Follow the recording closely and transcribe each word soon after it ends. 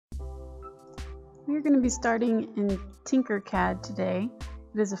We're going to be starting in Tinkercad today.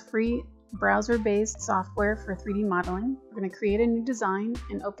 It is a free browser-based software for 3D modeling. We're going to create a new design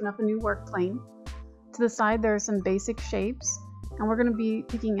and open up a new work plane. To the side there are some basic shapes, and we're going to be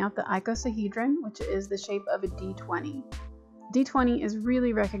picking out the icosahedron, which is the shape of a d20. D20 is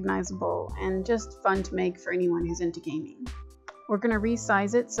really recognizable and just fun to make for anyone who's into gaming. We're going to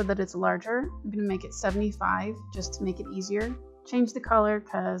resize it so that it's larger. I'm going to make it 75 just to make it easier. Change the color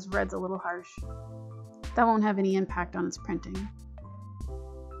because red's a little harsh. That won't have any impact on its printing.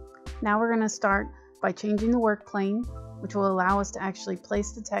 Now we're going to start by changing the work plane, which will allow us to actually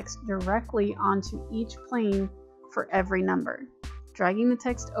place the text directly onto each plane for every number. Dragging the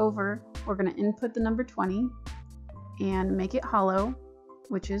text over, we're going to input the number 20 and make it hollow,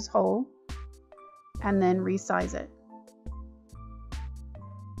 which is whole, and then resize it.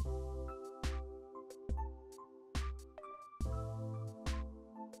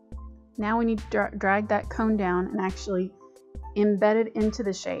 Now we need to drag that cone down and actually embed it into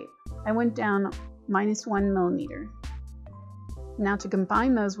the shape. I went down -1 millimeter. Now to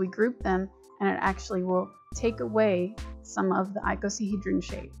combine those, we group them and it actually will take away some of the icosahedron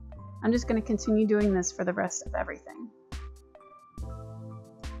shape. I'm just going to continue doing this for the rest of everything.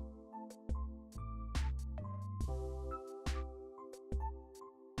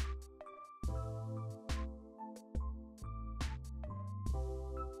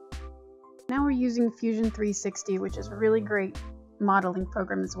 Now we're using Fusion 360, which is a really great modeling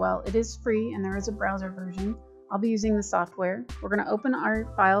program as well. It is free and there is a browser version. I'll be using the software. We're going to open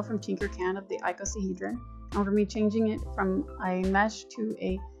our file from Tinkercad of the icosahedron, and we're going to be changing it from a mesh to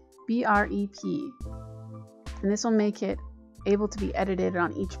a BREP. And this will make it able to be edited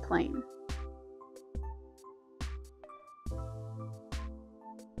on each plane.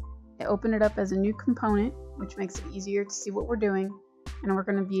 I open it up as a new component, which makes it easier to see what we're doing. And we're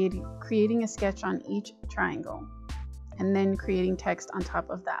going to be creating a sketch on each triangle and then creating text on top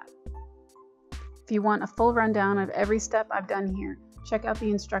of that. If you want a full rundown of every step I've done here, check out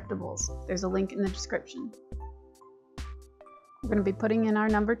the instructables. There's a link in the description. We're going to be putting in our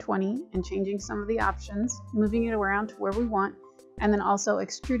number 20 and changing some of the options, moving it around to where we want, and then also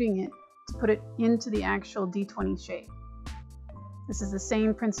extruding it to put it into the actual D20 shape. This is the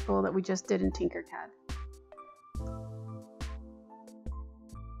same principle that we just did in Tinkercad.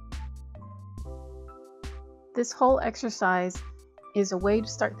 This whole exercise is a way to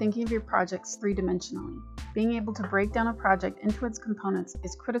start thinking of your projects three-dimensionally. Being able to break down a project into its components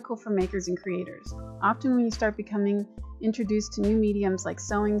is critical for makers and creators. Often when you start becoming introduced to new mediums like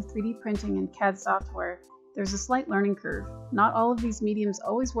sewing, 3D printing, and CAD software, there's a slight learning curve. Not all of these mediums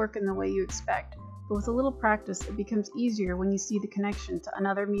always work in the way you expect, but with a little practice it becomes easier when you see the connection to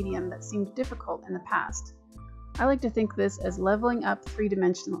another medium that seemed difficult in the past. I like to think this as leveling up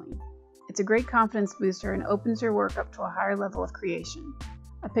three-dimensionally. It's a great confidence booster and opens your work up to a higher level of creation.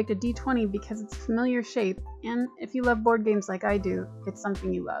 I picked a D20 because it's a familiar shape, and if you love board games like I do, it's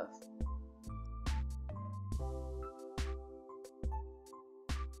something you love.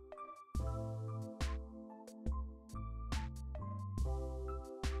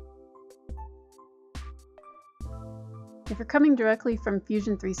 If you're coming directly from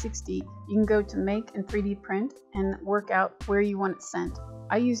Fusion 360, you can go to Make and 3D Print and work out where you want it sent.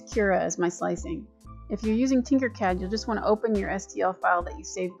 I use Cura as my slicing. If you're using Tinkercad, you'll just want to open your STL file that you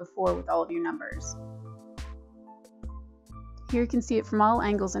saved before with all of your numbers. Here you can see it from all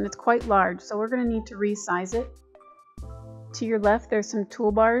angles and it's quite large, so we're going to need to resize it. To your left there's some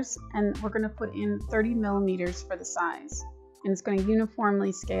toolbars and we're going to put in 30 millimeters for the size, and it's going to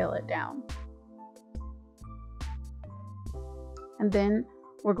uniformly scale it down. And then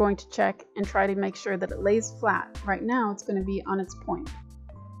we're going to check and try to make sure that it lays flat. Right now it's going to be on its point.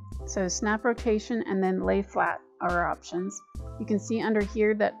 So snap rotation and then lay flat are our options. You can see under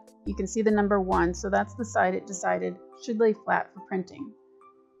here that you can see the number 1, so that's the side it decided should lay flat for printing.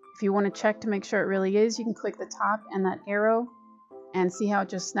 If you want to check to make sure it really is, you can click the top and that arrow and see how it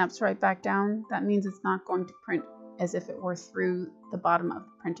just snaps right back down. That means it's not going to print as if it were through the bottom of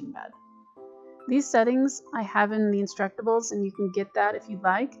the printing bed. These settings I have in the instructables and you can get that if you'd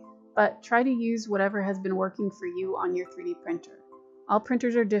like, but try to use whatever has been working for you on your 3D printer. All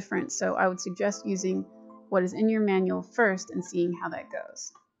printers are different, so I would suggest using what is in your manual first and seeing how that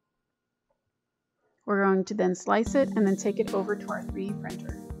goes. We're going to then slice it and then take it over to our 3D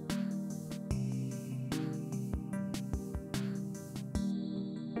printer.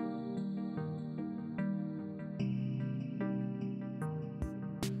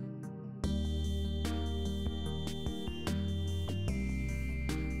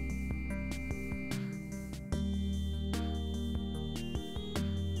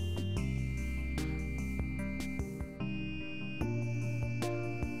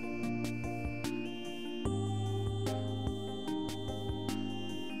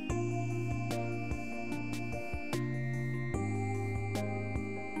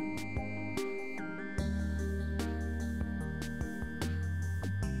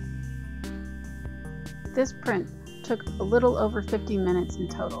 This print took a little over 50 minutes in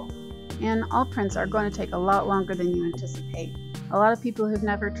total, and all prints are going to take a lot longer than you anticipate. A lot of people who've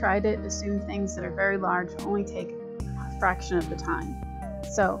never tried it assume things that are very large only take a fraction of the time.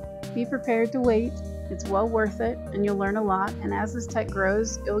 So be prepared to wait. It's well worth it, and you'll learn a lot, and as this tech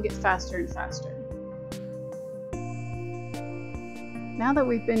grows, it will get faster and faster. Now that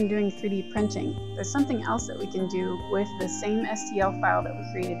we've been doing 3D printing, there's something else that we can do with the same STL file that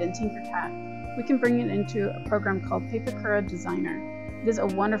we created in Tinkercad. We can bring it into a program called Pepakura Designer. It is a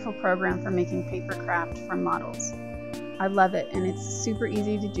wonderful program for making papercraft from models. I love it, and it's super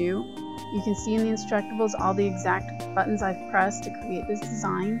easy to do. You can see in the instructables all the exact buttons I've pressed to create this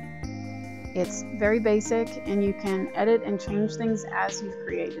design. It's very basic, and you can edit and change things as you've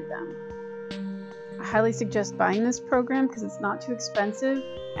created them. I highly suggest buying this program because it's not too expensive,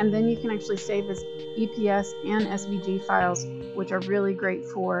 and then you can actually save as EPS and SVG files, which are really great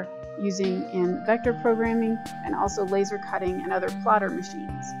for using in vector programming and also laser cutting and other plotter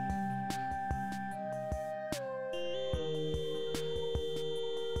machines.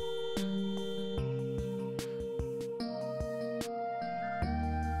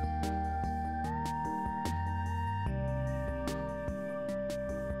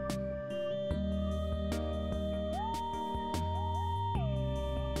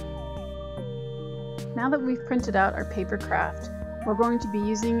 Now that we've printed out our papercraft, we're going to be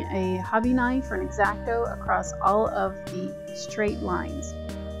using a hobby knife or an X-Acto across all of the straight lines.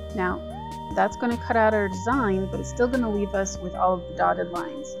 Now, that's going to cut out our design, but it's still going to leave us with all of the dotted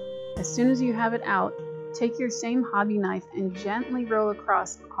lines. As soon as you have it out, take your same hobby knife and gently roll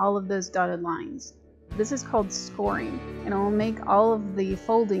across all of those dotted lines. This is called scoring, and it will make all of the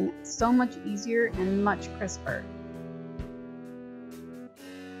folding so much easier and much crisper.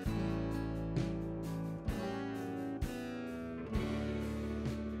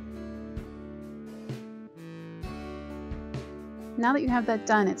 Now that you have that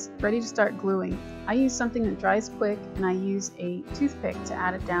done, it's ready to start gluing. I use something that dries quick, and I use a toothpick to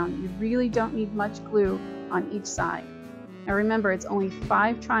add it down. You really don't need much glue on each side. Now remember, it's only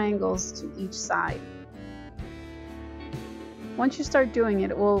 5 triangles to each side. Once you start doing it,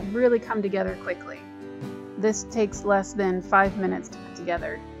 it will really come together quickly. This takes less than 5 minutes to put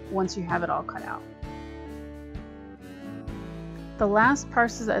together once you have it all cut out. The last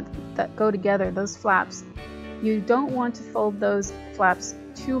parts that go together, those flaps, you don't want to fold those flaps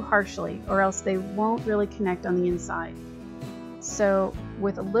too harshly or else they won't really connect on the inside. So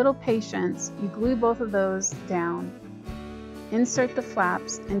with a little patience, you glue both of those down, insert the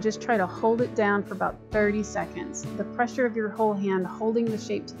flaps, and just try to hold it down for about 30 seconds. The pressure of your whole hand holding the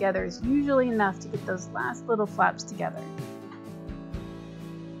shape together is usually enough to get those last little flaps together.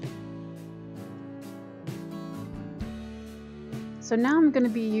 So now I'm going to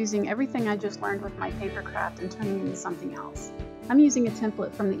be using everything I just learned with my papercraft and turning it into something else. I'm using a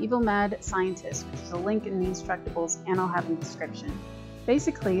template from the Evil Mad Scientist, which is a link in the instructables and I'll have in the description.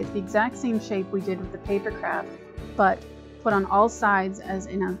 Basically, it's the exact same shape we did with the papercraft, but put on all sides as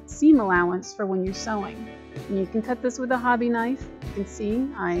in a seam allowance for when you're sewing. And you can cut this with a hobby knife. You can see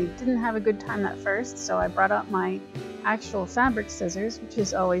I didn't have a good time at first, so I brought out my actual fabric scissors, which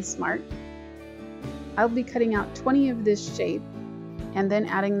is always smart. I'll be cutting out 20 of this shape and then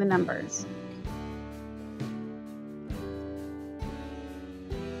adding the numbers.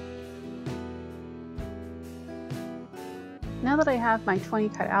 Now that I have my 20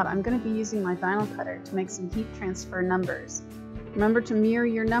 cut out, I'm going to be using my vinyl cutter to make some heat transfer numbers. Remember to mirror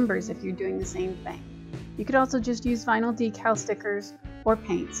your numbers if you're doing the same thing. You could also just use vinyl decal stickers or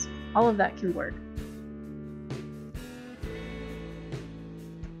paints. All of that can work.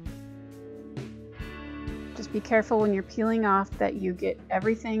 Just be careful when you're peeling off that you get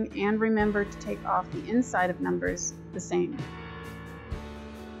everything, and remember to take off the inside of numbers the same.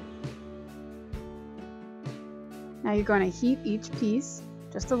 Now you're going to heat each piece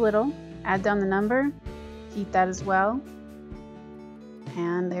just a little, add down the number, heat that as well,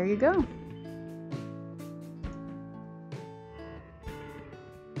 and there you go.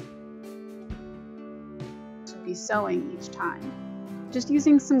 Should be sewing each time. Just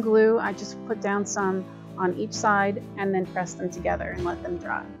using some glue, I just put down some on each side and then press them together and let them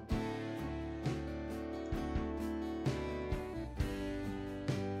dry.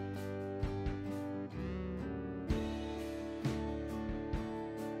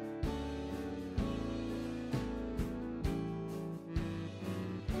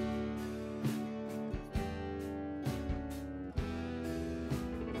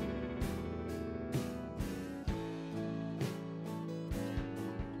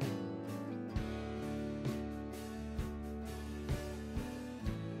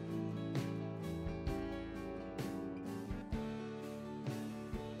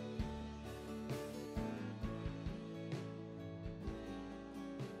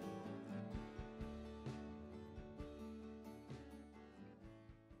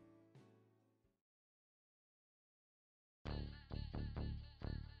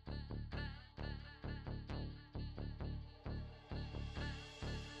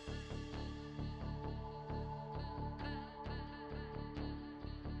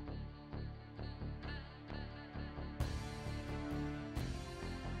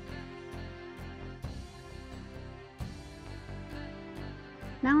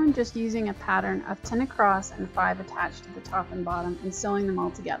 Now I'm just using a pattern of 10 across and 5 attached to the top and bottom and sewing them all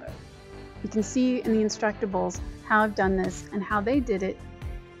together. You can see in the Instructables how I've done this and how they did it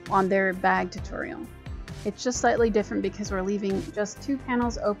on their bag tutorial. It's just slightly different because we're leaving just 2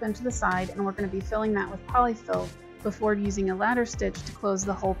 panels open to the side, and we're going to be filling that with polyfill before using a ladder stitch to close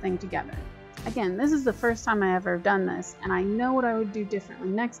the whole thing together. Again, this is the first time I ever done this, and I know what I would do differently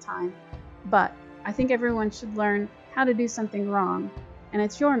next time, but I think everyone should learn how to do something wrong, and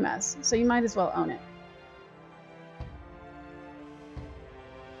it's your mess, so you might as well own it.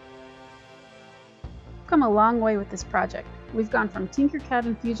 We've come a long way with this project. We've gone from Tinkercad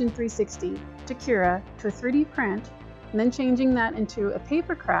and Fusion 360 to Cura to a 3D print, and then changing that into a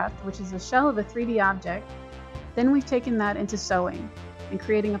papercraft, which is a shell of a 3D object. Then we've taken that into sewing and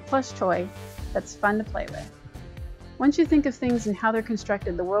creating a plush toy that's fun to play with. Once you think of things and how they're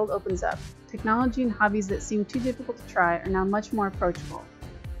constructed, the world opens up. Technology and hobbies that seem too difficult to try are now much more approachable.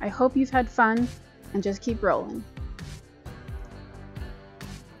 I hope you've had fun, and just keep rolling.